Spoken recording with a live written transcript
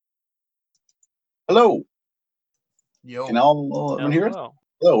Hello. Can Yo. everyone hear us? Hello.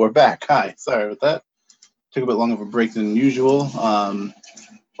 Hello, we're back. Hi. Sorry about that. Took a bit longer of a break than usual.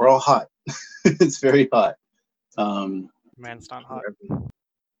 We're all hot. It's very hot. Um, Man's not hot.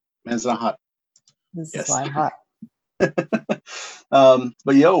 Man's not hot. This Yes. is why I'm hot.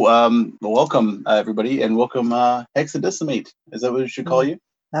 Welcome everybody, and welcome Hexadecimate. Is that what we should call you?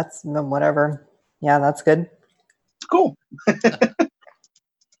 That's whatever. Yeah, that's good. Cool.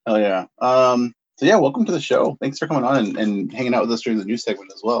 Oh yeah. So yeah, welcome to the show. Thanks for coming on and hanging out with us during the news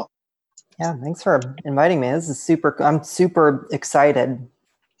segment as well. Yeah, thanks for inviting me. This is super. I'm super excited.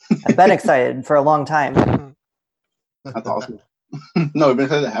 I've been excited for a long time. That's awesome. No, we've been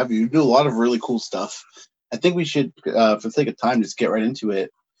excited to have you. You do a lot of really cool stuff. I think we should, for the sake of time, just get right into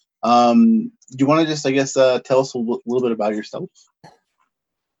it. Do you want to just, I guess, tell us a little bit about yourself?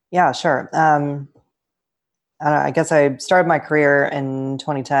 Yeah, sure. I guess I started my career in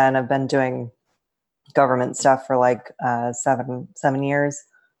 2010. I've been doing government stuff for like 7 years.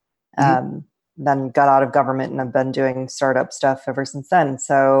 Then got out of government and I've been doing startup stuff ever since then.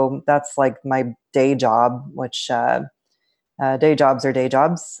 So that's like my day job, which day jobs are day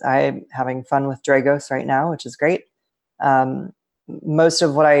jobs. I'm having fun with Dragos right now, which is great. Most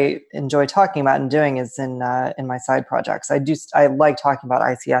of what I enjoy talking about and doing is in my side projects. I like talking about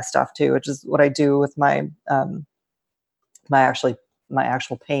ICS stuff too, which is what I do with my my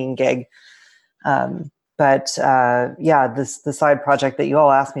actual paying gig. The side project that you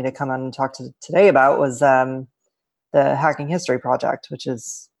all asked me to come on and talk to today about was the Hacking History Project, which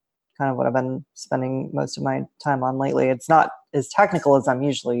is kind of what I've been spending most of my time on lately. It's not as technical as I'm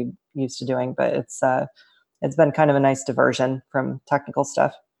usually used to doing, but it's been kind of a nice diversion from technical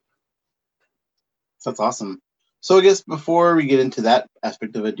stuff. That's awesome. So I guess before we get into that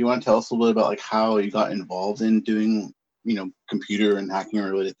aspect of it, do you want to tell us a little bit about like how you got involved in doing, computer and hacking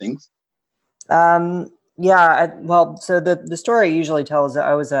related things? So the story I usually tell is that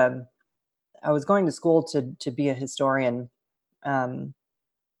I was going to school to be a historian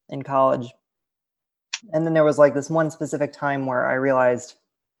in college. And then there was like this one specific time where I realized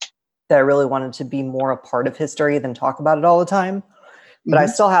that I really wanted to be more a part of history than talk about it all the time. But I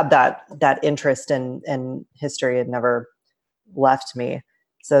still had that interest in history. It never left me.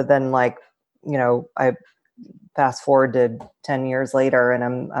 So then I fast forward to 10 years later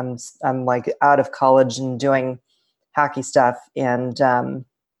and I'm like out of college and doing hacky stuff. And then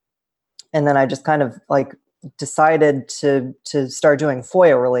I just kind of like decided to start doing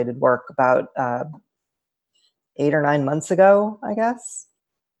FOIA related work about 8 or 9 months ago, I guess.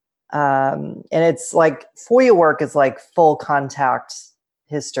 And it's like FOIA work is like full contact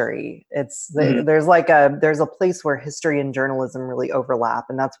history. There's a place where history and journalism really overlap,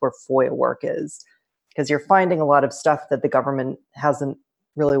 and that's where FOIA work is, because you're finding a lot of stuff that the government hasn't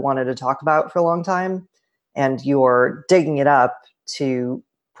really wanted to talk about for a long time, and you're digging it up to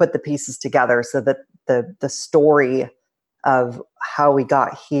put the pieces together so that the story of how we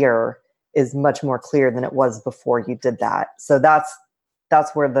got here is much more clear than it was before you did that. So that's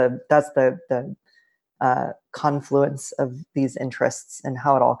where the confluence of these interests and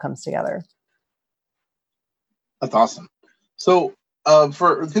how it all comes together. That's awesome. So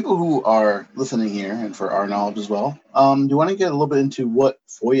for the people who are listening here and for our knowledge as well, do you want to get a little bit into what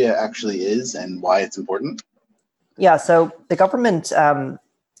FOIA actually is and why it's important? Yeah, so the government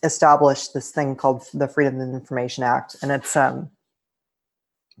established this thing called the Freedom of Information Act, and it's kind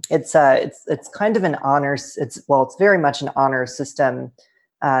of an honors. It's very much an honor system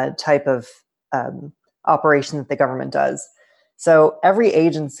type of operation that the government does. So every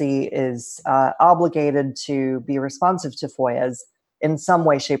agency is obligated to be responsive to FOIAs in some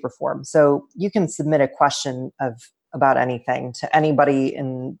way, shape, or form. So you can submit a question about anything to anybody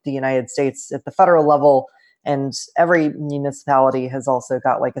in the United States at the federal level, and every municipality has also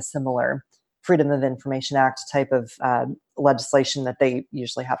got like a similar Freedom of Information Act type of legislation that they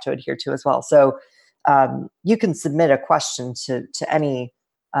usually have to adhere to as well. So you can submit a question to any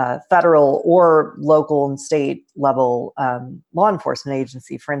federal or local and state level law enforcement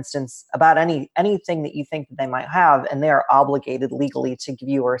agency, for instance, about anything that you think that they might have, and they are obligated legally to give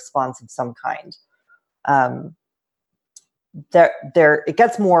you a response of some kind. It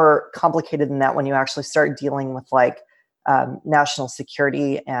gets more complicated than that when you actually start dealing with like national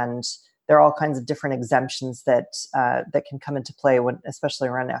security, and there are all kinds of different exemptions that can come into play especially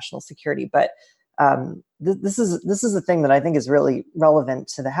around national security. But this is a thing that I think is really relevant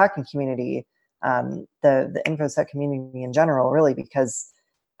to the hacking community, the InfoSec community in general, really, because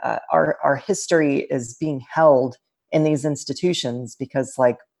our history is being held in these institutions because,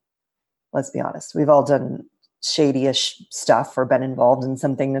 like, let's be honest, we've all done shady-ish stuff or been involved in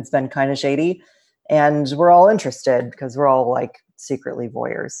something that's been kind of shady. and we're all interested because we're all like secretly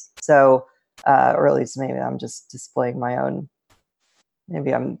voyeurs. So, or at least maybe I'm just displaying my own.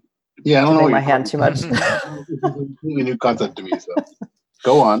 Maybe I'm I don't know my hand too much. Completely new concept to me. So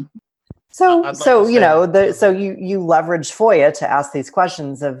go on. So you leverage FOIA to ask these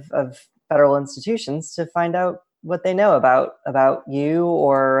questions of federal institutions to find out what they know about you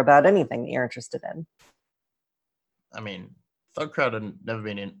or about anything that you're interested in. I mean, Thug Crowd had never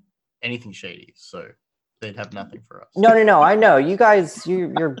been in anything shady, so they'd have nothing for us. No. I know you guys.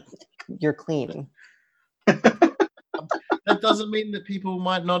 You're clean. That doesn't mean that people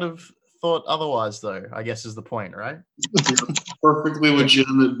might not have thought otherwise, though. I guess is the point, right? Perfectly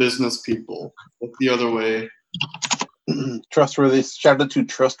legitimate business people. Look the other way. Trustworthy. Shout out to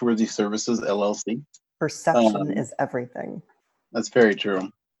Trustworthy Services LLC. Perception is everything. That's very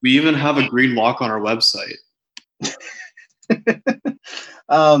true. We even have a green lock on our website.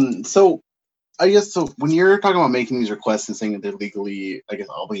 So I guess when you're talking about making these requests and saying that they're legally, I guess,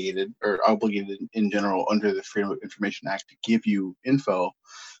 obligated in general under the Freedom of Information Act to give you info,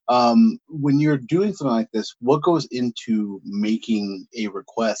 when you're doing something like this, what goes into making a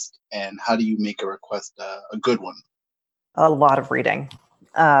request, and how do you make a request a good one? A lot of reading.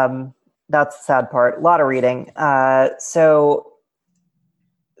 That's the sad part. A lot of reading. So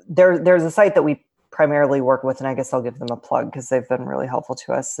there's a site that we primarily work with, and I guess I'll give them a plug because they've been really helpful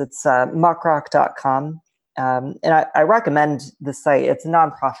to us. It's muckrock.com. And I recommend the site. It's a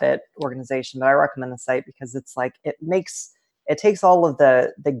nonprofit organization, but I recommend the site because it's like it takes all of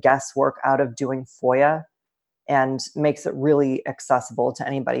the guesswork out of doing FOIA and makes it really accessible to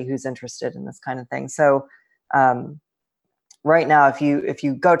anybody who's interested in this kind of thing. So right now, if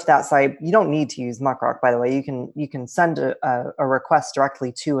you go to that site, you don't need to use Muckrock, by the way. You can send a request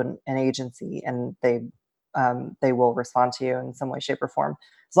directly to an agency, and they will respond to you in some way, shape, or form,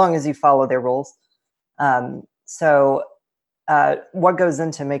 as long as you follow their rules. So what goes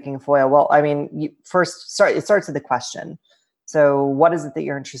into making FOIA? Well, I mean, it starts with the question. So what is it that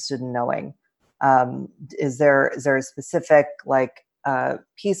you're interested in knowing? Is there a specific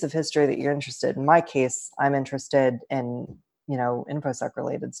piece of history that you're interested in? In my case, I'm interested in InfoSec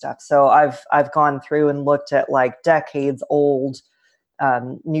related stuff. So I've gone through and looked at like decades old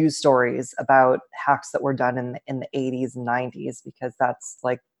news stories about hacks that were done in the 80s and 90s, because that's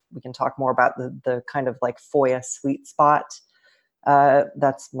like, we can talk more about the kind of like FOIA sweet spot.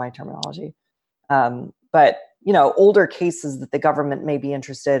 That's my terminology. But older cases that the government may be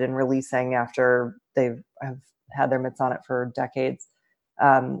interested in releasing after have had their mitts on it for decades.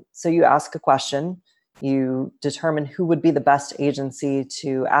 So you ask a question. You determine who would be the best agency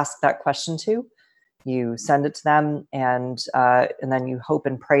to ask that question to. You send it to them, and then you hope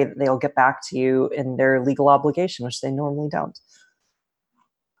and pray that they'll get back to you in their legal obligation, which they normally don't.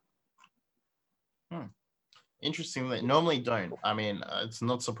 Interesting. They normally don't. I mean, it's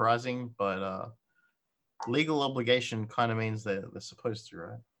not surprising, but legal obligation kind of means they're supposed to,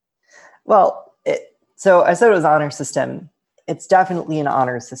 right? Well, so I said it was honor system. It's definitely an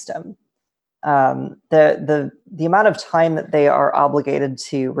honor system. The amount of time that they are obligated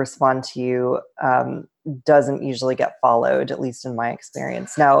to respond to you doesn't usually get followed, at least in my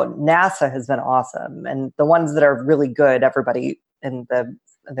experience. Now, NASA has been awesome, and the ones that are really good,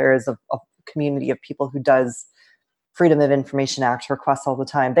 there is a community of people who does Freedom of Information Act requests all the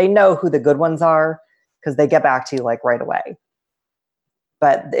time. They know who the good ones are because they get back to you like right away.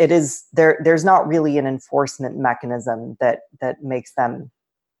 But there's not really an enforcement mechanism that makes them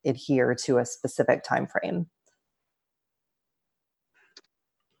adhere to a specific time frame.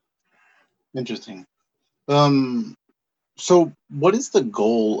 Interesting. So what is the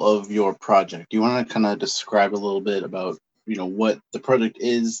goal of your project? Do you want to kind of describe a little bit about what the project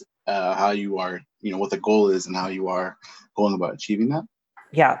is, how you are, what the goal is, and how you are going about achieving that?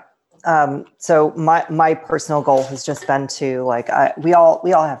 Yeah. So my personal goal has just been to we all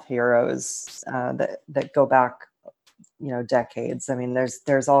have heroes that go back decades. I mean,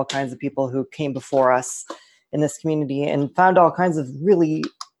 there's all kinds of people who came before us in this community and found all kinds of really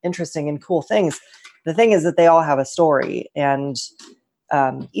interesting and cool things. The thing is that they all have a story, and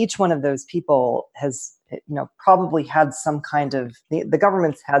each one of those people has probably had some kind of the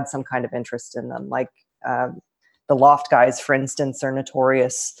government's had some kind of interest in them. Like the Loft guys, for instance, are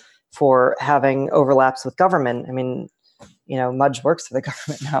notorious for having overlaps with government. I mean, Mudge works for the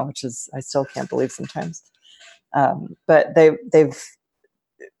government now, which is I still can't believe sometimes. But they've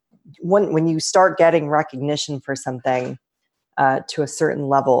when you start getting recognition for something to a certain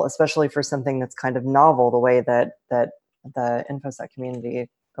level, especially for something that's kind of novel, the way that the InfoSec community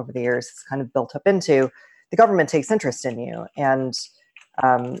over the years has kind of built up into, the government takes interest in you. And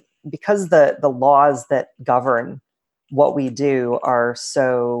because the laws that govern what we do are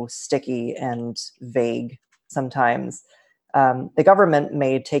so sticky and vague sometimes, the government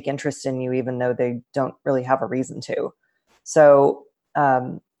may take interest in you even though they don't really have a reason to. So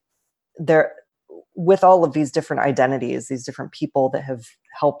there, with all of these different identities, these different people that have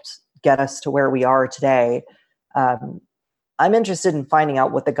helped get us to where we are today, I'm interested in finding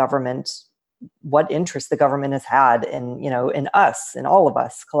out what interest the government has had in, in us, in all of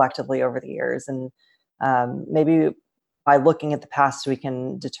us collectively over the years. And maybe by looking at the past, we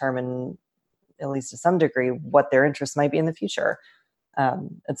can determine, at least to some degree, what their interests might be in the future.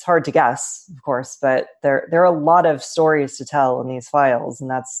 It's hard to guess, of course, but there are a lot of stories to tell in these files, and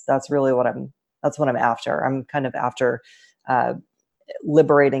that's really what I'm after. I'm kind of after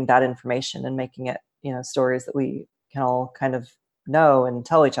liberating that information and making it, stories that we can all kind of know and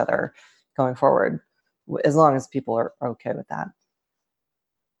tell each other going forward, as long as people are okay with that.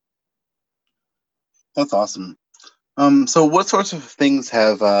 That's awesome. So what sorts of things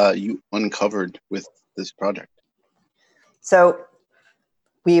have you uncovered with this project? So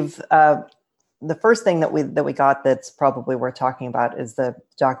we've the first thing that we got that's probably worth talking about is the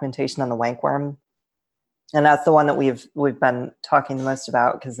documentation on the wankworm, and that's the one that we've been talking the most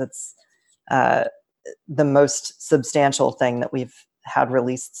about because it's the most substantial thing that we've had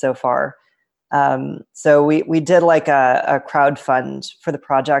released so far. So we did like a crowdfund for the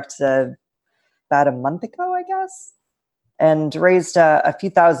project about a month ago, I guess, and raised a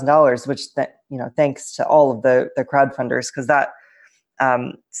few $1,000s, which thanks to all of the crowdfunders, because that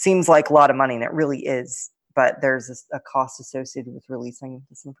seems like a lot of money, and it really is. But there's a cost associated with releasing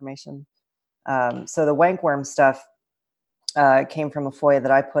this information. So the wankworm stuff came from a FOIA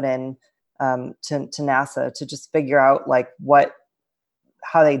that I put in to NASA to just figure out like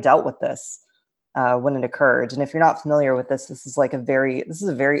how they dealt with this when it occurred. And if you're not familiar with this, this is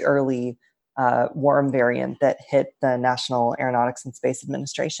a very early worm variant that hit the National Aeronautics and Space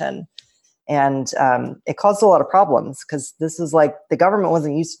Administration. And it caused a lot of problems because this is like the government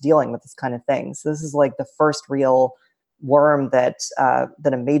wasn't used to dealing with this kind of thing. So this is like the first real worm that a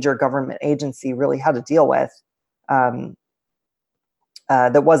major government agency really had to deal with.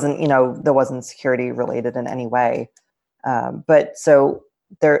 That wasn't security related in any way. But so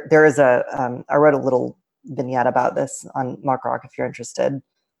there is I wrote a little vignette about this on Muck Rock if you're interested.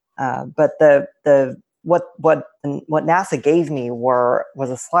 But what NASA gave me was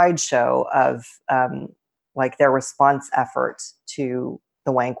a slideshow of like their response effort to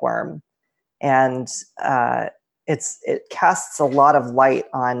the wankworm, and it casts a lot of light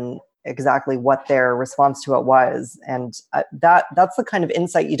on exactly what their response to it was, and that's the kind of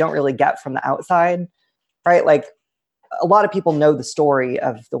insight you don't really get from the outside, right? Like a lot of people know the story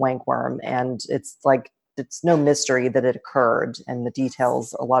of the wankworm, and it's no mystery that it occurred, and a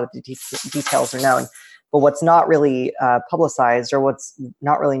lot of the details are known. But what's not really publicized, or what's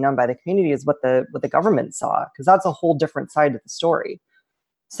not really known by the community, is what the government saw, because that's a whole different side of the story.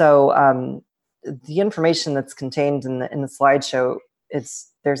 So the information that's contained in the slideshow,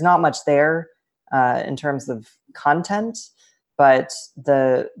 there's not much there in terms of content, but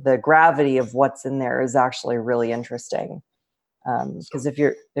the gravity of what's in there is actually really interesting. Because if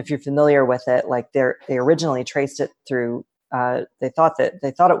you're familiar with it, like they originally traced it through, they thought it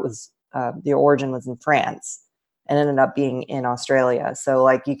was the origin was in France, and ended up being in Australia. So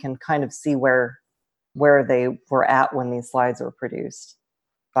like you can kind of see where they were at when these slides were produced.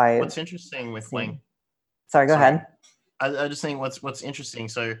 What's interesting with wank? Sorry, go ahead. I just think what's interesting.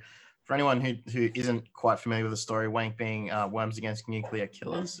 So for anyone who isn't quite familiar with the story, WANK being Worms Against Nuclear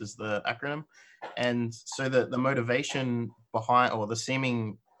Killers is the acronym. And so the motivation behind, or the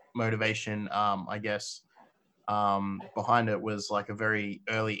seeming motivation, I guess, behind it was like a very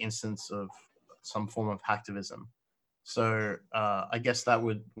early instance of some form of hacktivism. So I guess that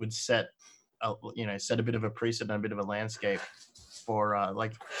would set a bit of a precedent, a bit of a landscape for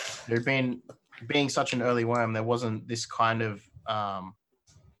like there'd been, being such an early worm, there wasn't this kind of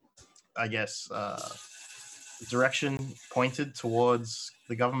direction pointed towards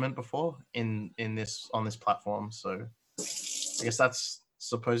the government before on this platform. So I guess that's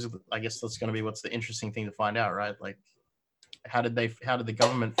going to be what's the interesting thing to find out, right? Like how did the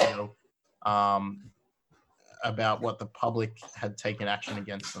government feel about what the public had taken action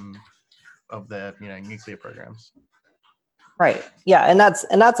against them of their nuclear programs? Right. Yeah, and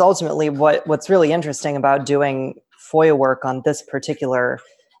that's ultimately what's really interesting about doing FOIA work on this particular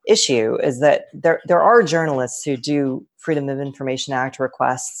issue, is that there are journalists who do Freedom of Information Act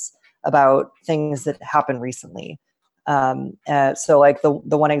requests about things that happened recently. So like the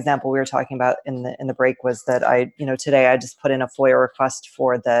one example we were talking about in the break was that today I just put in a FOIA request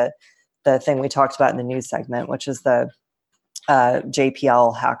for the thing we talked about in the news segment, which is the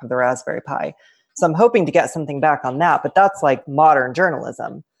JPL hack of the Raspberry Pi. So I'm hoping to get something back on that, but that's like modern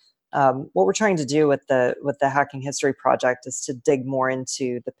journalism. What we're trying to do with the Hacking History Project is to dig more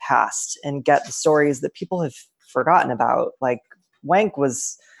into the past and get the stories that people have forgotten about. Like Wank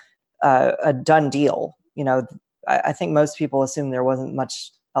was a done deal. I think most people assume there wasn't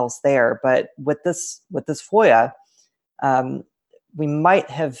much else there, but with this FOIA, we might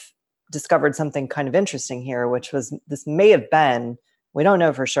have discovered something kind of interesting here, which was this may have been, we don't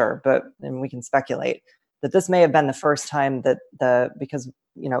know for sure, and we can speculate that this may have been the first time that because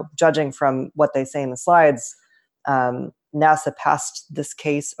judging from what they say in the slides, NASA passed this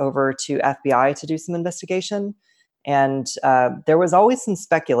case over to FBI to do some investigation. And there was always some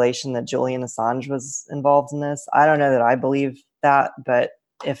speculation that Julian Assange was involved in this. I don't know that I believe that, but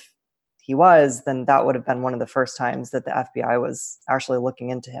if he was, then that would have been one of the first times that the FBI was actually looking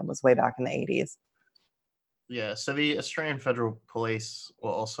into him, was way back in the 80s. Yeah, so the Australian Federal Police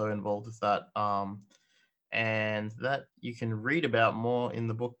were also involved with that. And that you can read about more in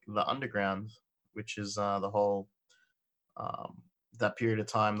the book The Underground, which is the whole that period of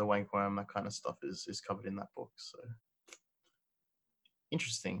time, the Wankworm, that kind of stuff is covered in that book. So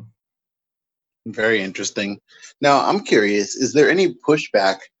interesting. Very interesting. Now, I'm curious, is there any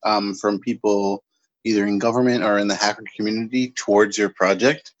pushback from people either in government or in the hacker community towards your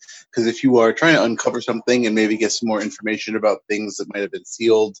project? Because if you are trying to uncover something and maybe get some more information about things that might have been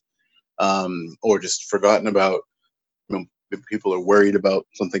sealed or just forgotten about, if people are worried about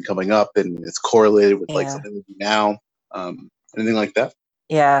something coming up and it's correlated with like something we do now, anything like that?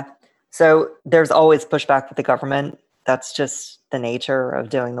 Yeah. So there's always pushback with the government. That's just the nature of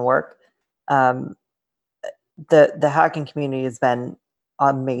doing the work. The hacking community has been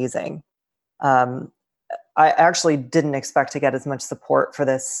amazing. I actually didn't expect to get as much support for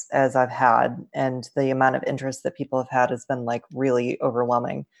this as I've had, and the amount of interest that people have had has been like really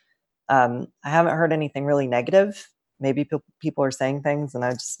overwhelming. I haven't heard anything really negative. Maybe people are saying things and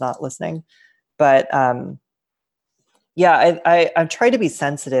I'm just not listening. But yeah, I've tried to be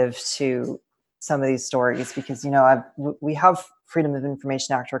sensitive to some of these stories because we have Freedom of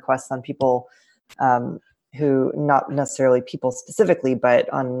Information Act requests on people who, not necessarily people specifically, but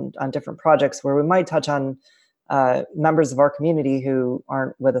on different projects where we might touch on members of our community who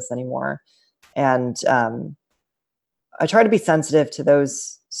aren't with us anymore. And I try to be sensitive to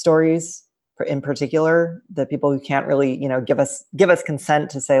those stories in particular, the people who can't really, give us consent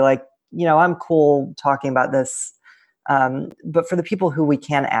to say like, I'm cool talking about this. But for the people who we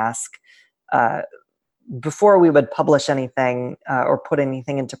can ask, before we would publish anything or put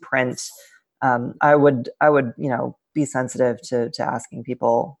anything into print, I would be sensitive to asking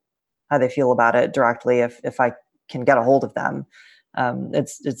people how they feel about it directly if I can get a hold of them.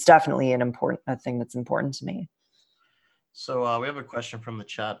 It's definitely a thing that's important to me. So we have a question from the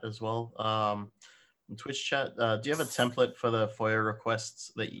chat as well. In Twitch chat, do you have a template for the FOIA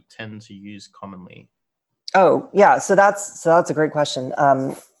requests that you tend to use commonly? Oh yeah, so that's a great question.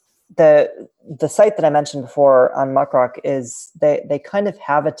 The site that I mentioned before on Muckrock is they kind of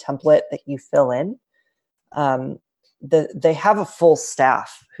have a template that you fill in. They have a full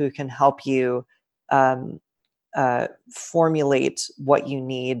staff who can help you formulate what you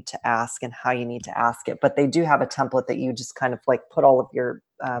need to ask and how you need to ask it. But they do have a template that you just kind of like put all of your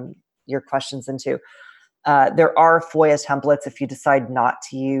questions into. There are FOIA templates if you decide not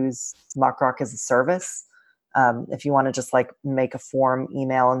to use Muckrock as a service. If you want to just like make a form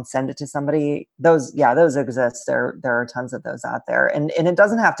email and send it to somebody, those exist. There are tons of those out there, and it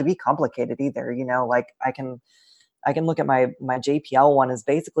doesn't have to be complicated either. Like I can look at my JPL one is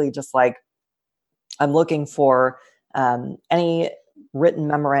basically just like I'm looking for any written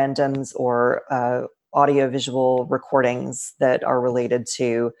memorandums or audiovisual recordings that are related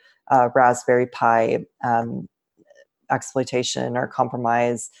to Raspberry Pi exploitation or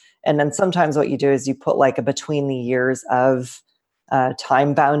compromise. And then sometimes what you do is you put like a between the years of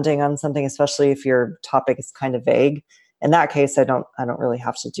time bounding on something, especially if your topic is kind of vague. In that case, I don't really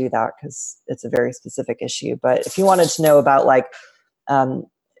have to do that because it's a very specific issue. But if you wanted to know about like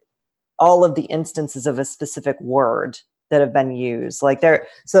all of the instances of a specific word that have been used, like there.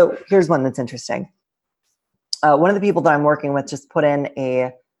 So here's one that's interesting. One of the people that I'm working with just put in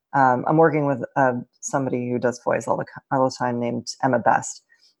a. I'm working with somebody who does FOIAs all the time named Emma Best.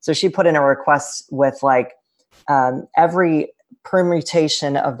 So she put in a request with like every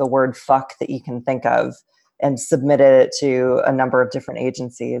permutation of the word fuck that you can think of and submitted it to a number of different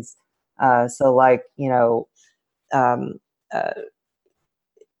agencies. So like, um, uh,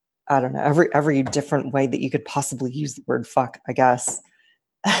 I don't know, every different way that you could possibly use the word fuck, I guess,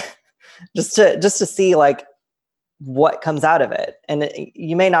 just to see like what comes out of it. And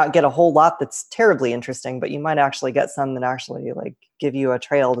you may not get a whole lot that's terribly interesting, but you might actually get some that actually like give you a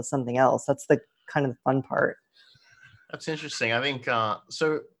trail to something else. That's the kind of the fun part. That's interesting. I think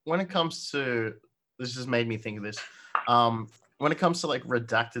so. When it comes to this, just made me think of this. When it comes to like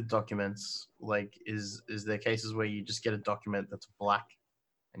redacted documents, like is there cases where you just get a document that's black,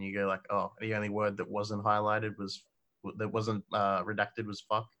 and you go like, oh, the only word that wasn't highlighted wasn't redacted was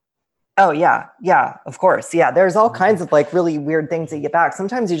fuck. Oh yeah, of course. Yeah, there's all kinds of like really weird things that you get back.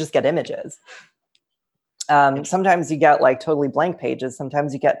 Sometimes you just get images. Sometimes you get like totally blank pages.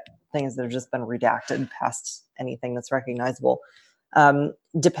 Sometimes you get things that have just been redacted past anything that's recognizable.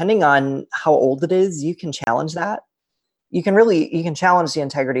 Depending on how old it is, you can challenge that. You can challenge the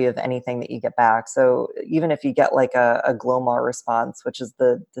integrity of anything that you get back. So even if you get like a GLOMAR response, which is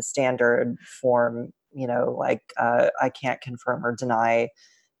the standard form, like I can't confirm or deny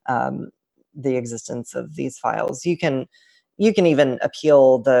the existence of these files. You can even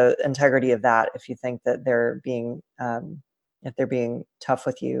appeal the integrity of that if you think that they're being tough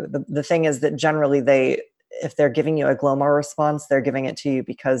with you. The thing is that generally if they're giving you a GLOMAR response, they're giving it to you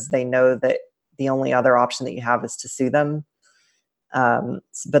because they know that the only other option that you have is to sue them.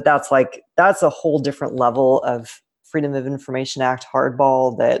 But that's a whole different level of Freedom of Information Act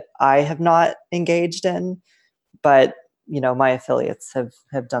hardball that I have not engaged in, but my affiliates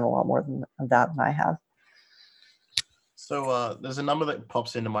have done a lot more than that than I have. So there's a number that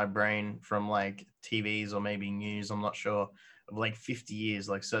pops into my brain from like TVs or maybe news, I'm not sure, of like 50 years,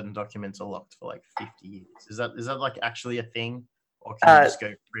 like certain documents are locked for like 50 years. Is that like actually a thing? Or can you just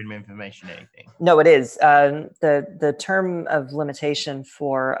go freedom of information, anything? No, it is. The term of limitation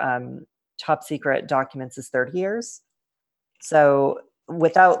for top secret documents is 30 years. So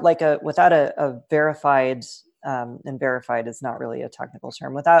without a verified, and verified is not really a technical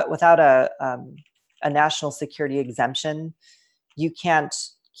term, without a national security exemption, you can't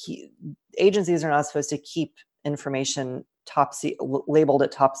agencies are not supposed to keep information labeled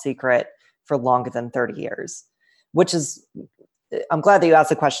at top secret for longer than 30 years, which is, I'm glad that you asked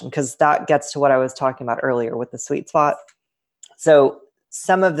the question, because that gets to what I was talking about earlier with the sweet spot. So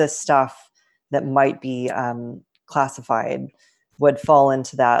some of this stuff that might be classified would fall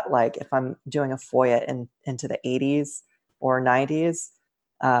into that, like if I'm doing a FOIA into the 80s or 90s,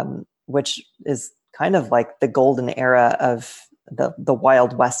 which is kind of like the golden era of the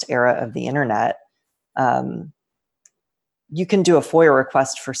Wild West era of the internet. You can do a FOIA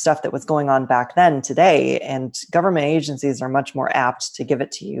request for stuff that was going on back then today, and government agencies are much more apt to give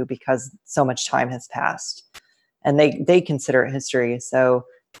it to you because so much time has passed. And they consider it history, so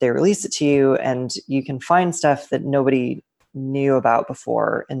they release it to you, and you can find stuff that nobody knew about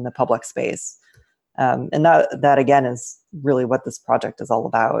before in the public space. And that again is really what this project is all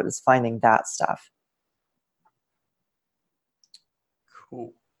about, is finding that stuff.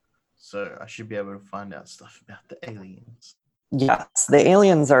 Cool. So I should be able to find out stuff about the aliens. Yes, the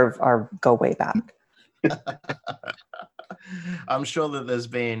aliens are go way back. I'm sure that there's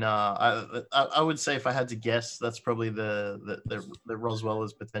been. I would say if I had to guess, that's probably the Roswell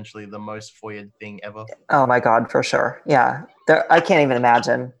is potentially the most FOIA thing ever. Oh my God, for sure. Yeah, I can't even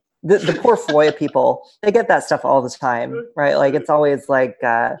imagine the poor FOIA people. They get that stuff all the time, right? Like it's always like,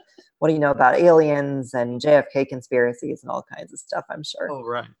 what do you know about aliens and JFK conspiracies and all kinds of stuff? I'm sure. Oh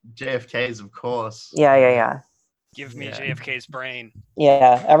right, JFK's of course. Yeah. Give me JFK's brain.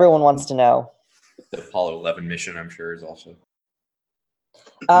 Yeah, everyone wants to know. The Apollo 11 mission, I'm sure, is also.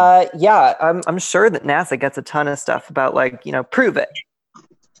 Yeah, I'm sure that NASA gets a ton of stuff about prove it.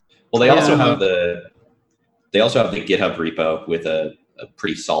 Well, they also have the GitHub repo with a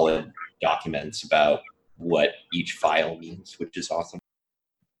pretty solid documents about what each file means, which is awesome.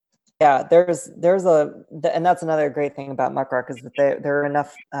 Yeah, there's and that's another great thing about Muckrock, is that there are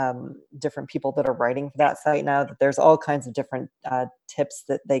enough different people that are writing for that site now that there's all kinds of different tips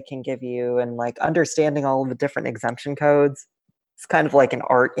that they can give you, and like understanding all of the different exemption codes. It's kind of like an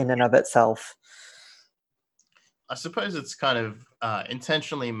art in and of itself. I suppose it's kind of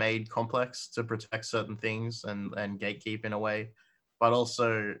intentionally made complex to protect certain things and gatekeep in a way, but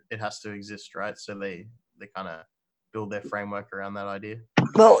also it has to exist, right? So they kind of build their framework around that idea.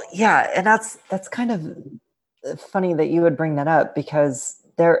 Well, yeah, and that's kind of funny that you would bring that up, because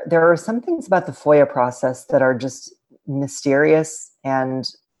there are some things about the FOIA process that are just mysterious and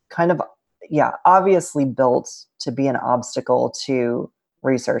kind of, obviously built to be an obstacle to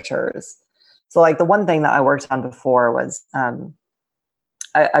researchers. So like the one thing that I worked on before was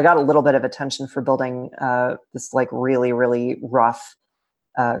I got a little bit of attention for building this like really, really rough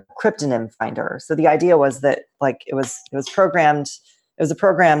cryptonym finder. So the idea was that like it was programmed. It was a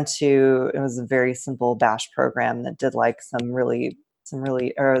program to. It was a very simple Bash program that did like some really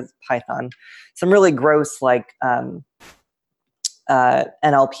or Python, some really gross like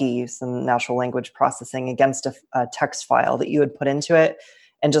NLP, some natural language processing against a text file that you would put into it,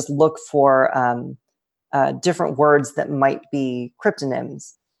 and just look for different words that might be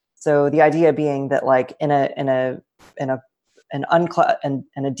cryptonyms. So the idea being that like in a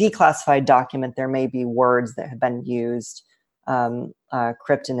declassified document, there may be words that have been used,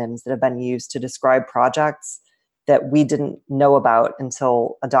 cryptonyms that have been used to describe projects that we didn't know about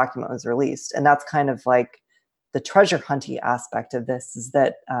until a document was released. And that's kind of like the treasure hunty aspect of this, is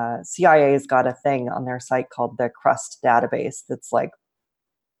that CIA's got a thing on their site called the Crust database that's like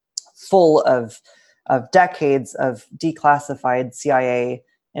full of decades of declassified CIA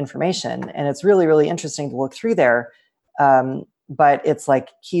information. And it's really, really interesting to look through there. But it's like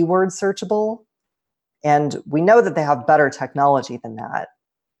keyword searchable. And we know that they have better technology than that.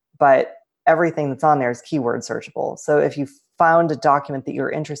 But everything that's on there is keyword searchable. So if you found a document that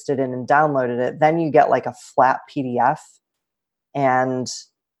you're interested in and downloaded it, then you get like a flat PDF. And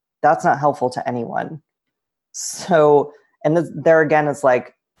that's not helpful to anyone. So, and there again is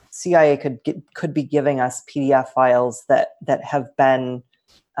like, CIA could be giving us PDF files that have been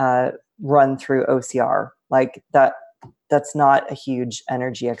run through OCR. Like that's not a huge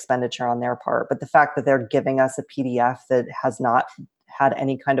energy expenditure on their part. But the fact that they're giving us a PDF that has not had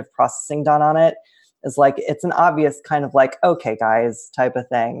any kind of processing done on it is like, it's an obvious kind of like, okay, guys, type of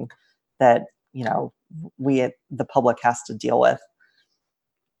thing that, you know, the public has to deal with.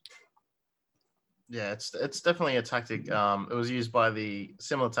 Yeah, it's definitely a tactic. It was used by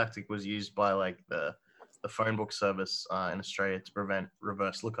similar tactic was used by like the phone book service in Australia to prevent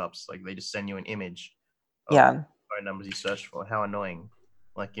reverse lookups. Like they just send you an image of phone numbers you searched for. How annoying!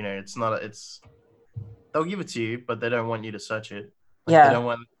 Like, you know, they'll give it to you, but they don't want you to search it. Like, they don't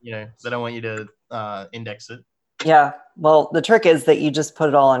want you to index it. Yeah. Well, the trick is that you just put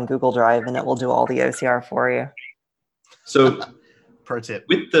it all on Google Drive and it will do all the OCR for you. So, pro tip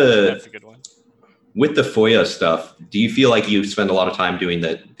That's a good one. With the FOIA stuff, do you feel like you spend a lot of time doing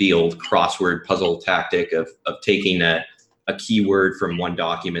the old crossword puzzle tactic of taking a keyword from one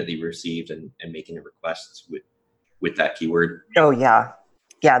document that you received and making a request with that keyword? Oh yeah.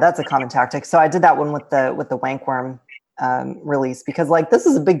 Yeah, that's a common tactic. So I did that one with the Wankworm release, because like this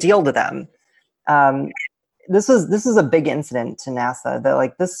is a big deal to them. This is a big incident to NASA. That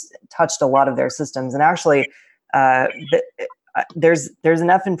like this touched a lot of their systems, and actually there's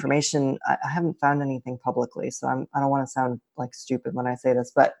enough information. I haven't found anything publicly, so I don't want to sound like stupid when I say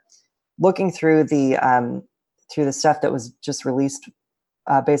this, but looking through the stuff that was just released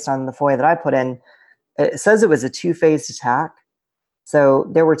based on the FOIA that I put in, it says it was a two-phased attack. So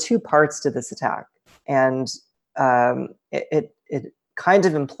there were two parts to this attack, and it kind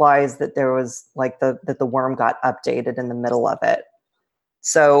of implies that there was like that the worm got updated in the middle of it.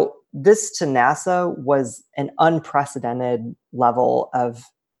 So this to NASA was an unprecedented level of,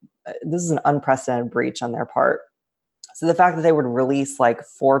 this is an unprecedented breach on their part. So the fact that they would release like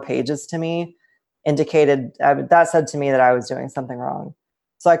 4 pages to me indicated, that said to me that I was doing something wrong.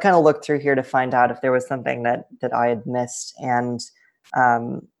 So I kind of looked through here to find out if there was something that I had missed. And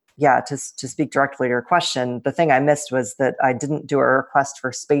to speak directly to your question, the thing I missed was that I didn't do a request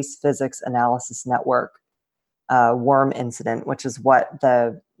for Space Physics Analysis Network worm incident, which is what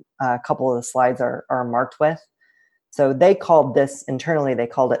the couple of the slides are marked with. So they called this internally, they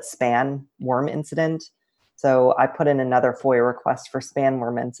called it SPAN worm incident. So I put in another FOIA request for SPAN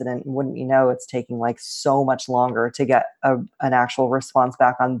worm incident, and wouldn't you know, it's taking like so much longer to get an actual response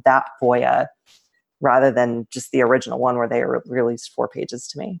back on that FOIA rather than just the original one where they released 4 pages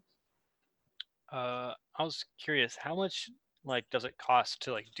to me. I was curious, how much like does it cost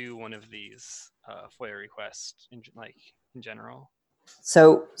to like do one of these FOIA requests in general?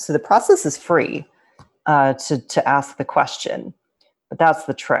 So the process is free to ask the question, but that's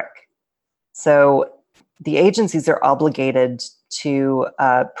the trick. So the agencies are obligated to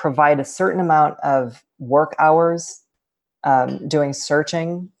provide a certain amount of work hours doing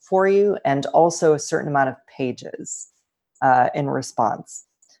searching for you, and also a certain amount of pages in response.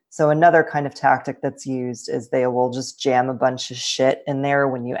 So another kind of tactic that's used is they will just jam a bunch of shit in there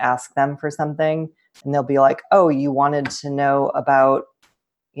when you ask them for something, and they'll be like, oh, you wanted to know about,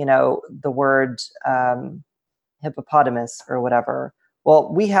 you know, the word hippopotamus or whatever.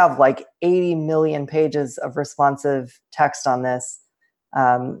 Well, we have like 80 million pages of responsive text on this.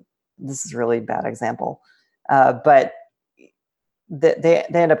 This is a really bad example. But they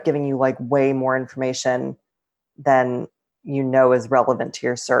end up giving you like way more information than you know is relevant to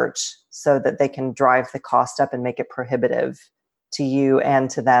your search, so that they can drive the cost up and make it prohibitive to you and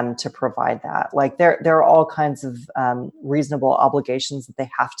to them to provide that. Like there are all kinds of reasonable obligations that they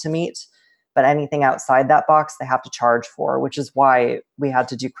have to meet, but anything outside that box they have to charge for, which is why we had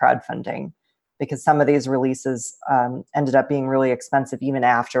to do crowdfunding, because some of these releases ended up being really expensive even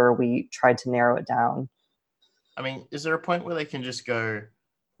after we tried to narrow it down. I mean, is there a point where they can just go,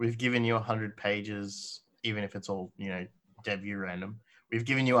 we've given you 100 pages, even if it's all, dev view random, we've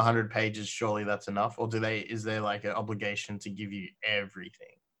given you 100 pages, surely that's enough? Or is there like an obligation to give you everything?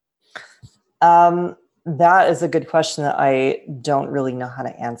 That is a good question that I don't really know how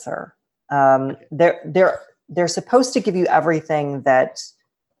to answer. They're supposed to give you everything that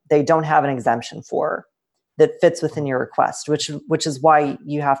they don't have an exemption for, that fits within your request, which is why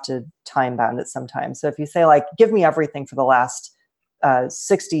you have to time bound it sometimes. So if you say like, give me everything for the last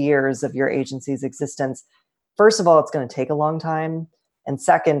 60 years of your agency's existence, first of all, it's going to take a long time. And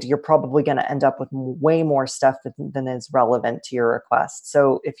second, you're probably going to end up with way more stuff than is relevant to your request.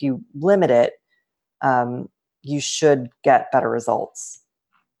 So if you limit it, you should get better results.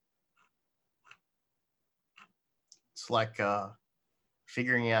 It's like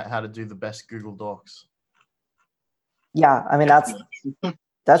figuring out how to do the best Google Docs. Yeah, I mean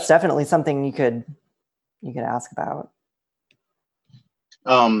that's definitely something you could ask about.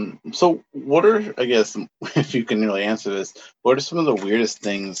 So what are, I guess, if you can really answer this, what are some of the weirdest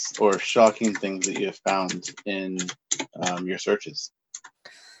things or shocking things that you have found in your searches?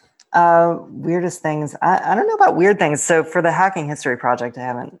 Weirdest things. I don't know about weird things. So for the Hacking History Project, I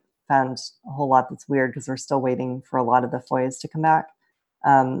haven't found a whole lot that's weird because we're still waiting for a lot of the FOIAs to come back.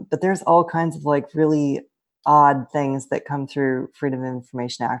 But there's all kinds of like really odd things that come through Freedom of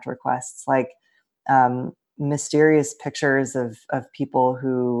Information Act requests, like mysterious pictures of people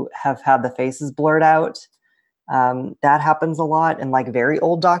who have had the faces blurred out. That happens a lot in like very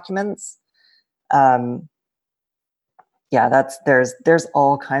old documents. Yeah, there's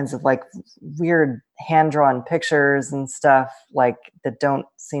all kinds of like weird hand-drawn pictures and stuff like that don't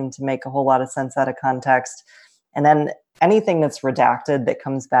seem to make a whole lot of sense out of context. And then anything that's redacted that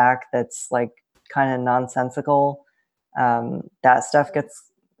comes back that's like kind of nonsensical, that stuff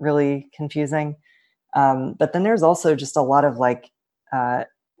gets really confusing. But then there's also just a lot of like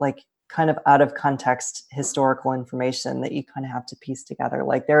kind of out of context historical information that you kind of have to piece together.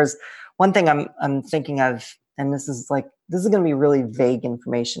 Like there's one thing I'm thinking of, and this is going to be really vague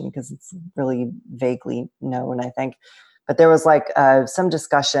information because it's really vaguely known, I think. But there was like some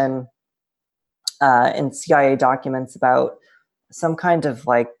discussion in CIA documents about some kind of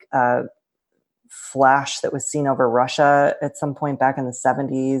like flash that was seen over Russia at some point back in the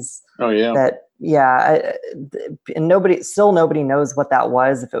 70s. Oh yeah. And nobody knows what that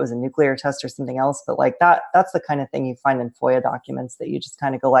was, if it was a nuclear test or something else. But like that's the kind of thing you find in FOIA documents that you just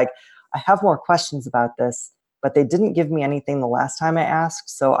kind of go like, I have more questions about this, but they didn't give me anything the last time I asked,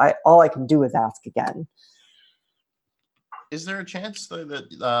 so all I can do is ask again. Is there a chance though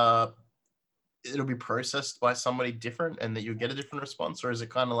that it'll be processed by somebody different and that you'll get a different response, or is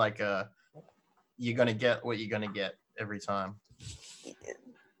it kind of like you're going to get what you're going to get every time?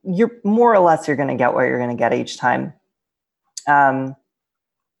 You're more or less you're going to get what you're going to get each time.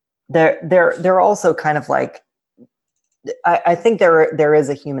 They're also kind of like, I think there is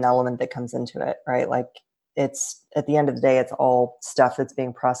a human element that comes into it, right? Like it's at the end of the day, it's all stuff that's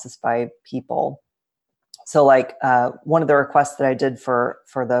being processed by people. So like one of the requests that I did for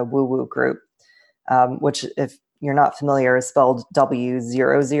the Woo Woo group, which if you're not familiar is spelled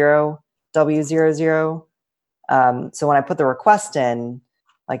W00W00. So when I put the request in,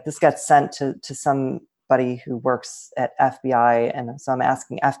 like this gets sent to somebody who works at FBI, and so I'm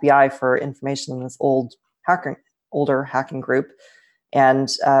asking FBI for information on this older hacking group, and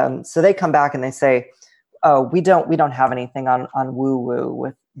so they come back and they say, "Oh, we don't have anything on Woo Woo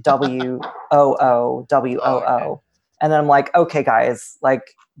with WOO. Okay. And then I'm like, okay, guys, like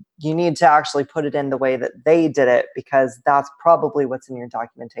you need to actually put it in the way that they did it because that's probably what's in your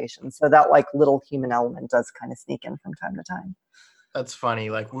documentation. So that like little human element does kind of sneak in from time to time. That's funny.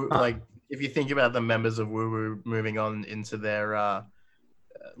 Like if you think about the members of Woo Woo moving on into their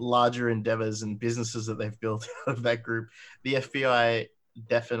larger endeavors and businesses that they've built out of that group, the FBI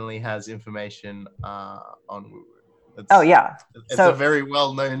definitely has information on Woo Woo. Oh yeah, it's a very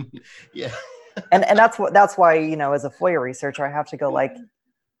well known. Yeah. And that's why, as a FOIA researcher, I have to go like,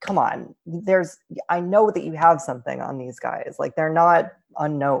 come on, I know that you have something on these guys. Like they're not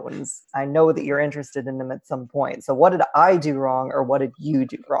unknowns. I know that you're interested in them at some point. So what did I do wrong or what did you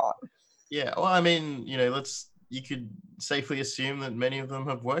do wrong? Yeah. Well, I mean, let's you could safely assume that many of them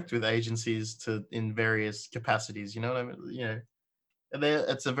have worked with agencies in various capacities. You know what I mean? You know, and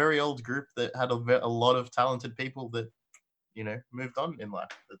it's a very old group that had a lot of talented people that, you know, moved on in life.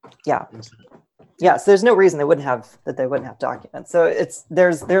 Yeah. Yeah, so there's no reason they wouldn't have documents. So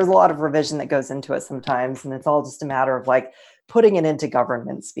there's a lot of revision that goes into it sometimes, and it's all just a matter of like putting it into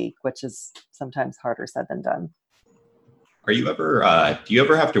government speak, which is sometimes harder said than done. Are you ever do you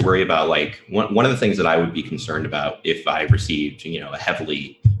ever have to worry about, like, one of the things that I would be concerned about if I received, you know, a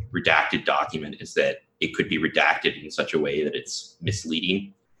heavily redacted document is that it could be redacted in such a way that it's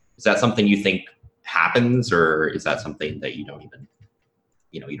misleading. Is that something you think happens, or is that something that you don't even,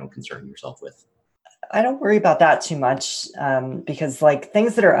 you don't concern yourself with? I don't worry about that too much because like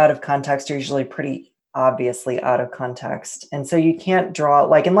things that are out of context are usually pretty obviously out of context. And so you can't draw,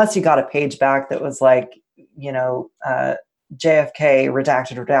 like, unless you got a page back that was like, you know, JFK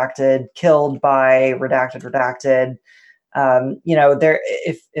redacted, killed by redacted. You know,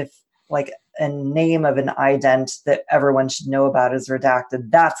 if like a name of an ident that everyone should know about is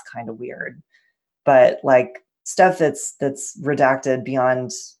redacted, that's kind of weird. But like stuff that's redacted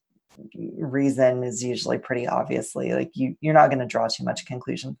beyond reason is usually pretty obviously, like you're not going to draw too much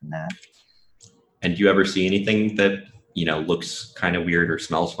conclusion from that. And do you ever see anything that, looks kind of weird or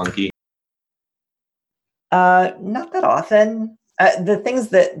smells funky? Not that often. The things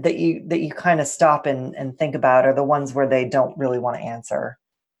that you kind of stop and think about are the ones where they don't really want to answer.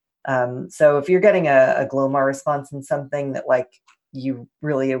 So if you're getting a GLOMAR response in something that like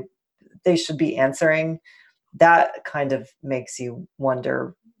they should be answering, that kind of makes you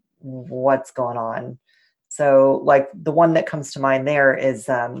wonder what's going on. So like the one that comes to mind there is,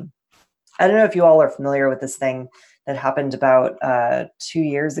 I don't know if you all are familiar with this thing that happened about 2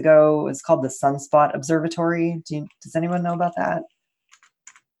 years ago. It's called the Sunspot Observatory. Does anyone know about that?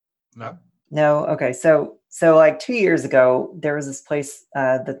 No? Okay. So like 2 years ago, there was this place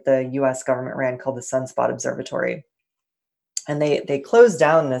that the US government ran called the Sunspot Observatory. And they closed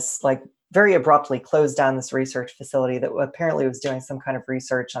down this, like very abruptly closed down this research facility that apparently was doing some kind of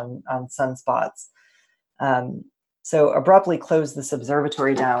research on sunspots. So abruptly closed this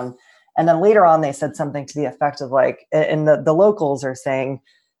observatory down. And then later on, they said something to the effect of like, and the locals are saying,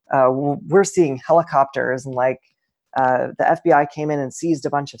 we're seeing helicopters, and like the FBI came in and seized a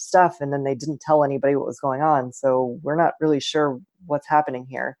bunch of stuff, and then they didn't tell anybody what was going on. So we're not really sure what's happening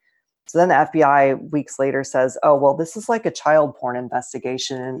here. So then the FBI weeks later says, oh, well, this is like a child porn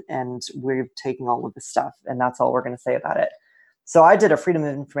investigation, and we're taking all of this stuff, and that's all we're going to say about it. So I did a Freedom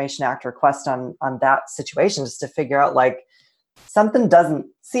of Information Act request on that situation just to figure out, like, something doesn't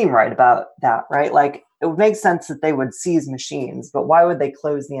seem right about that, right? Like, it would make sense that they would seize machines, but why would they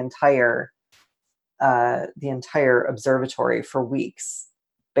close the entire observatory for weeks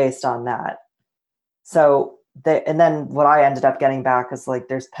based on that? So and then what I ended up getting back is like,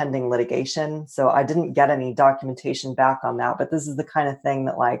 there's pending litigation. So I didn't get any documentation back on that, but this is the kind of thing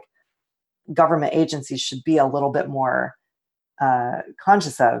that like government agencies should be a little bit more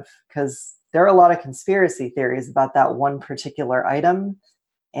conscious of, because there are a lot of conspiracy theories about that one particular item,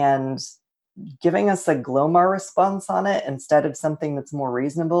 and giving us a GLOMAR response on it instead of something that's more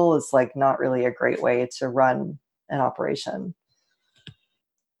reasonable is like not really a great way to run an operation.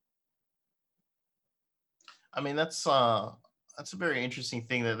 I mean, that's a very interesting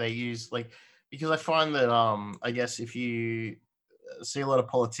thing that they use, like, because I find that I guess if you see a lot of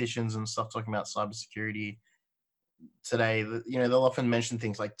politicians and stuff talking about cybersecurity today, they'll often mention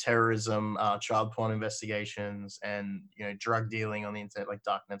things like terrorism, child porn investigations, and drug dealing on the internet, like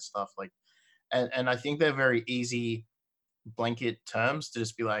darknet stuff, like, and I think they're very easy blanket terms to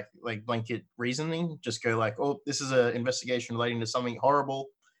just be like blanket reasoning. Just go like, oh, this is an investigation relating to something horrible.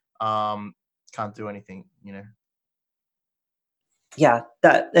 Can't do anything, Yeah,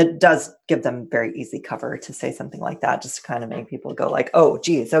 that it does give them very easy cover to say something like that, just to kind of make people go like, oh,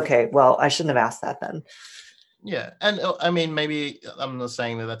 geez, okay, well, I shouldn't have asked that then. Yeah, and I mean, maybe I'm not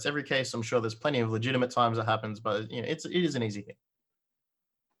saying that that's every case. I'm sure there's plenty of legitimate times that happens, but it is an easy thing.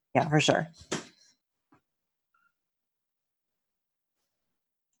 Yeah, for sure.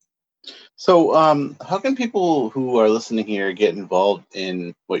 So, how can people who are listening here get involved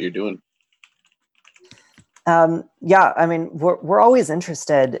in what you're doing? Yeah, I mean, we're always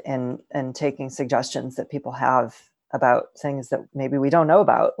interested in taking suggestions that people have about things that maybe we don't know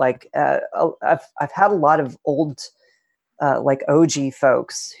about. Like, I've had a lot of old, like OG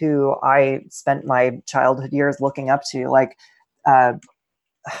folks who I spent my childhood years looking up to, like,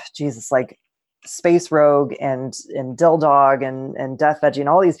 Jesus, like Space Rogue and Dildog and Death Veggie, and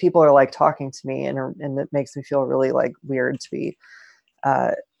all these people are like talking to me, and it makes me feel really like weird to be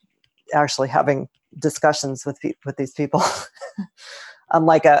actually having discussions with these people on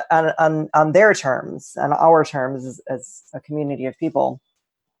like on their terms and our terms as a community of people.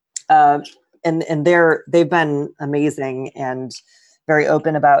 And they've been amazing and very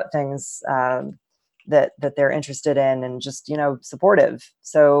open about things that they're interested in, and just, you know, supportive.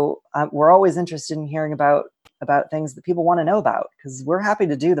 So we're always interested in hearing about things that people want to know about, because we're happy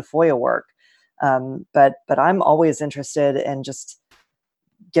to do the FOIA work. But I'm always interested in just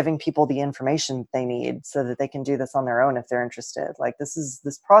giving people the information they need so that they can do this on their own if they're interested. Like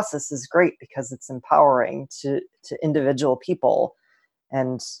this process is great because it's empowering to individual people.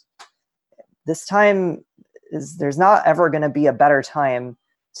 And this time there's not ever going to be a better time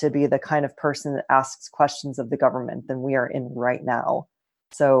to be the kind of person that asks questions of the government than we are in right now.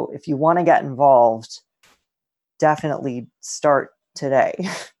 So if you want to get involved, definitely start today.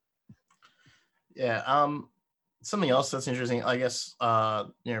 Yeah. Something else that's interesting, I guess,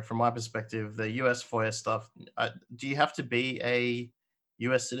 you know, from my perspective, the US FOIA stuff, do you have to be a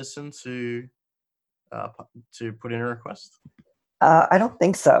US citizen to put in a request? I don't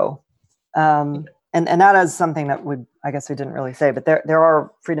think so. And that is something that I guess we didn't really say, but there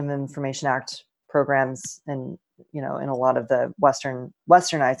are Freedom of Information Act programs, and, you know, in a lot of the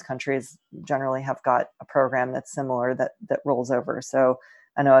westernized countries generally have got a program that's similar that rolls over. So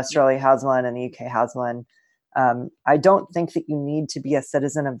I know Australia has one and the UK has one. I don't think that you need to be a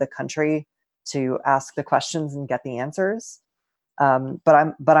citizen of the country to ask the questions and get the answers. But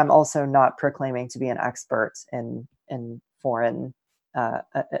I'm also not proclaiming to be an expert in foreign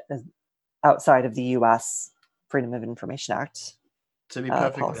outside of the US Freedom of Information Act. To be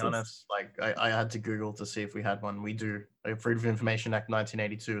perfectly policies. honest, like I had to Google to see if we had one. We do. Freedom of Information Act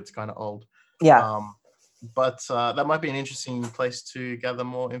 1982. It's kind of old. Yeah. But that might be an interesting place to gather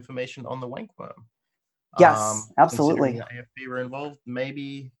more information on the wankworm. Yes, absolutely. Considering the AFB were involved,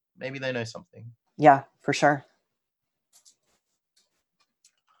 maybe they know something. Yeah, for sure.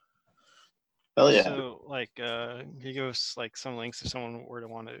 Hell yeah. So, like, can you give us like some links if someone were to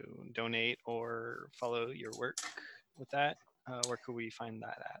want to donate or follow your work with that? Where could we find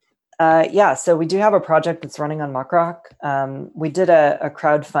that at? Yeah, so we do have a project that's running on Muckrock. We did a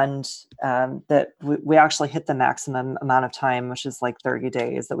crowdfund that we actually hit the maximum amount of time, which is like 30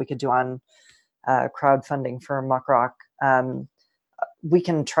 days that we could do on crowdfunding for Muckrock. We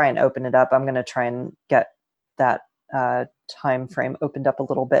can try and open it up. I'm going to try and get that time frame opened up a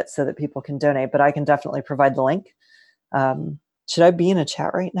little bit so that people can donate, but I can definitely provide the link. Should I be in a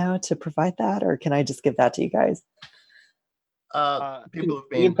chat right now to provide that, or can I just give that to you guys? People have You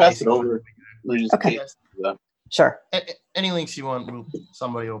been can pass it pasting over. We just Okay. paste it. Sure. Any links you want,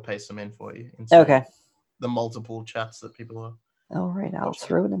 somebody will paste them in for you. Into Okay. The multiple chats that people are. All right, I'll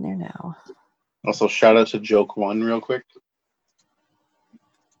throw it in there now. Also, shout out to Joke One real quick.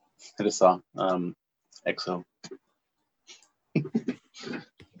 I just saw EXO.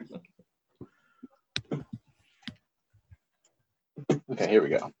 Okay, here we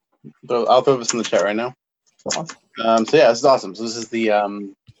go. So I'll throw this in the chat right now. So yeah, this is awesome. So this is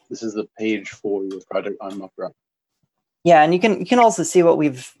the page for your project on Muckrock. Yeah, and you can also see what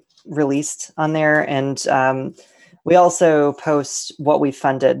we've released on there, and we also post what we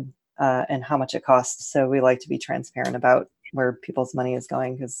funded and how much it costs. So we like to be transparent about where people's money is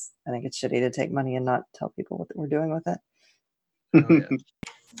going, because I think it's shitty to take money and not tell people what we're doing with it. Oh, yeah.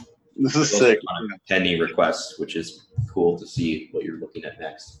 This is There's also sick. a ton of pending requests, which is cool to see what you're looking at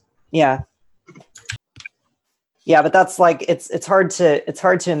next. Yeah. Yeah, but that's like it's hard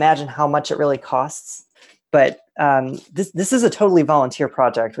to imagine how much it really costs. But this is a totally volunteer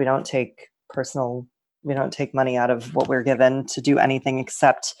project. We don't take money out of what we're given to do anything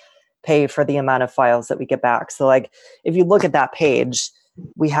except pay for the amount of files that we get back. So like if you look at that page,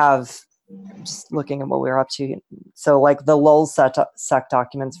 we have, just looking at what we're up to. So like the LulzSec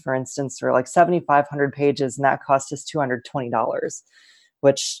documents, for instance, are like 7,500 pages, and that cost us $220,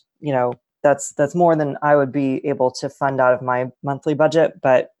 which, you know, that's more than I would be able to fund out of my monthly budget.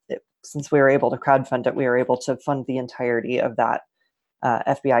 But since we were able to crowdfund it, we were able to fund the entirety of that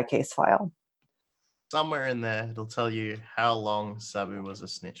FBI case file. Somewhere in there, it'll tell you how long Sabu was a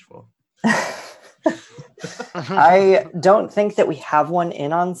snitch for. I don't think that we have one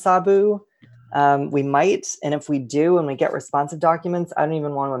in on Sabu. We might, and if we do and we get responsive documents, I don't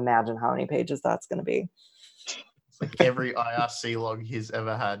even want to imagine how many pages that's going to be. It's like every IRC log he's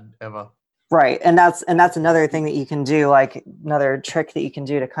ever had, ever. Right, and that's another thing that you can do, like another trick that you can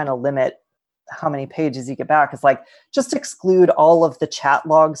do to kind of limit how many pages you get back is like just exclude all of the chat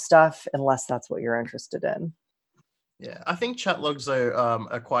log stuff unless that's what you're interested in. Yeah, I think chat logs though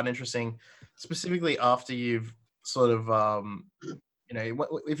are quite interesting, specifically after you've sort of you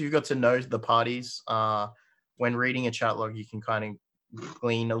know, if you've got to know the parties, when reading a chat log, you can kind of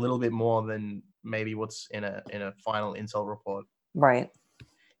glean a little bit more than maybe what's in a final intel report. Right.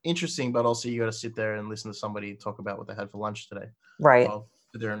 Interesting, but also you got to sit there and listen to somebody talk about what they had for lunch today. Right. Or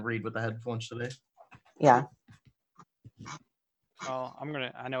sit there and read what they had for lunch today. Yeah. Well,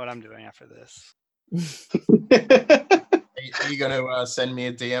 I know what I'm doing after this. Are you going to send me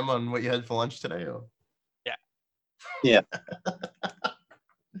a DM on what you had for lunch today? Or? Yeah.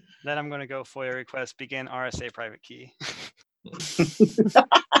 Then I'm going to go FOIA request begin RSA private key.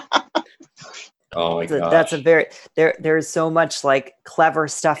 Oh my gosh. That's a very there's so much like clever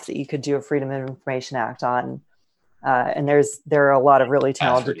stuff that you could do a Freedom of Information Act on, and there are a lot of really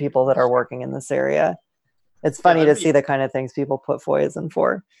talented people that are working in this area. It's funny to see the kind of things people put FOIAs in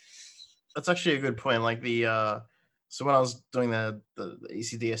for. That's actually a good point. Like so when I was doing the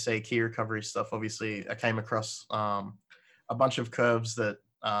ECDSA key recovery stuff, obviously I came across a bunch of curves that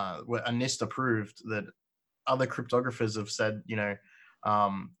were NIST approved that other cryptographers have said, you know,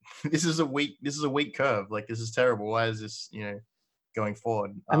 this is a weak curve. Like, this is terrible. Why is this, you know, going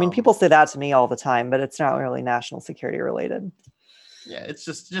forward? I mean, people say that to me all the time, but it's not really national security related. Yeah, it's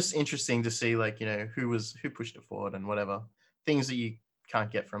just interesting to see, like, you know, who pushed it forward and whatever things that you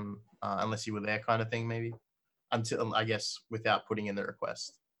can't get from unless you were there, kind of thing, maybe, until, I guess, without putting in the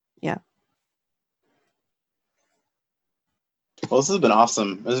request. Yeah. Well, this has been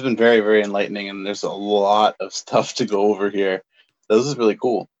awesome. This has been very, very enlightening, and there's a lot of stuff to go over here. This is really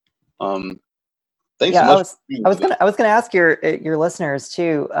cool. Thanks so much. I was gonna ask your listeners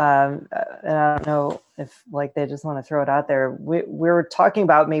too, and I don't know if like they just want to throw it out there. We were talking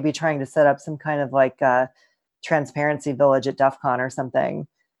about maybe trying to set up some kind of like transparency village at DEF CON or something.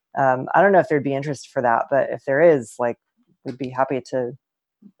 I don't know if there'd be interest for that, but if there is, like, we'd be happy to.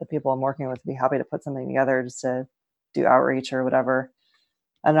 The people I'm working with would be happy to put something together just to do outreach or whatever.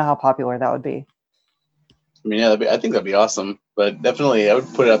 I don't know how popular that would be. I mean, yeah, I think that'd be awesome. But definitely, I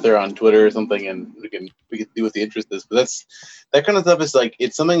would put it out there on Twitter or something, and we can see what the interest is. But that kind of stuff is like,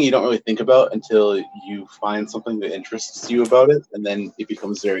 it's something you don't really think about until you find something that interests you about it, and then it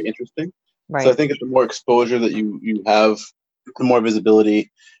becomes very interesting. Right. So I think the more exposure that you have, the more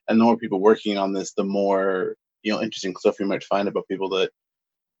visibility, and the more people working on this, the more, you know, interesting stuff you might find about people that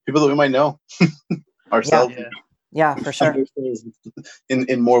we might know ourselves. Yeah, for sure.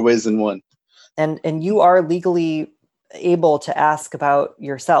 in more ways than one. And you are legally able to ask about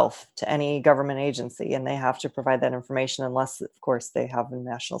yourself to any government agency, and they have to provide that information unless, of course, they have a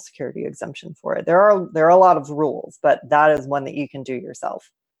national security exemption for it. There are a lot of rules, but that is one that you can do yourself.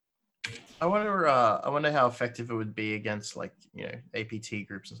 I wonder how effective it would be against, like, you know, APT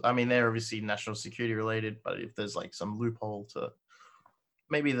groups. I mean, they're obviously national security related, but if there's like some loophole to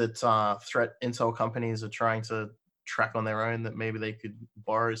maybe that threat intel companies are trying to track on their own, that maybe they could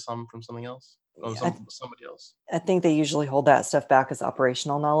borrow some from something else or somebody else. I think they usually hold that stuff back as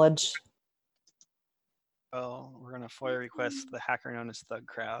operational knowledge. Well, we're going to FOIA request the hacker known as Thug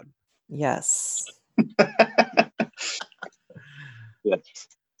Crowd. Yes. Yes.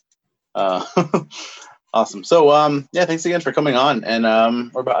 Awesome. So, yeah, thanks again for coming on. And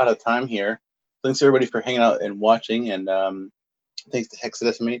we're about out of time here. Thanks everybody for hanging out and watching. And thanks to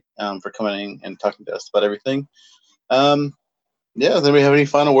Hexadecimate for coming in and talking to us about everything. Yeah, does anybody have any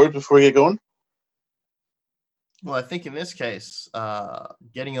final words before we get going? Well, I think in this case,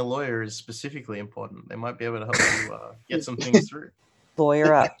 getting a lawyer is specifically important. They might be able to help you get some things through.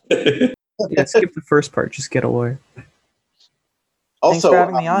 Lawyer up. Yeah, skip the first part. Just get a lawyer. Also, thanks for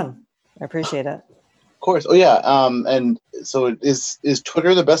having me on. I appreciate it. Of course. Oh yeah. And so is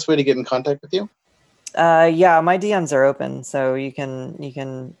Twitter the best way to get in contact with you? Yeah, my DMs are open, so you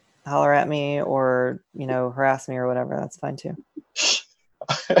can holler at me or, you know, harass me or whatever. That's fine too.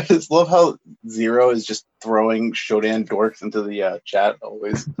 I just love how Zero is just throwing Shodan dorks into the chat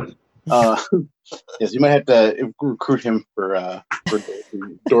always. Yes, you might have to recruit him for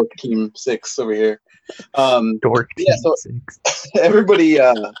Dork Team 6 over here. Dork yeah, so 6. everybody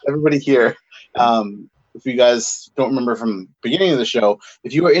here, if you guys don't remember from the beginning of the show,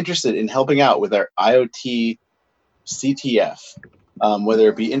 if you are interested in helping out with our IoT CTF, whether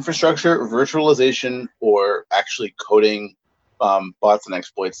it be infrastructure, virtualization, or actually coding bots and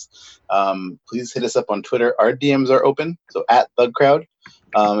exploits, please hit us up on Twitter. Our DMs are open, so at ThugCrowd.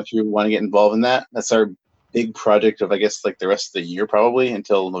 If you want to get involved in that, that's our big project of, I guess, like the rest of the year, probably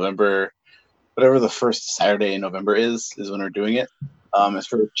until November, whatever the first Saturday in November is when we're doing it. It's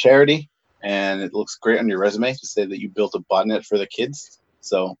for charity, and it looks great on your resume to say that you built a botnet for the kids.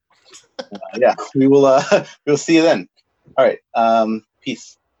 So, yeah, we will we'll see you then. All right,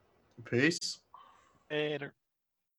 peace. Peace. Later.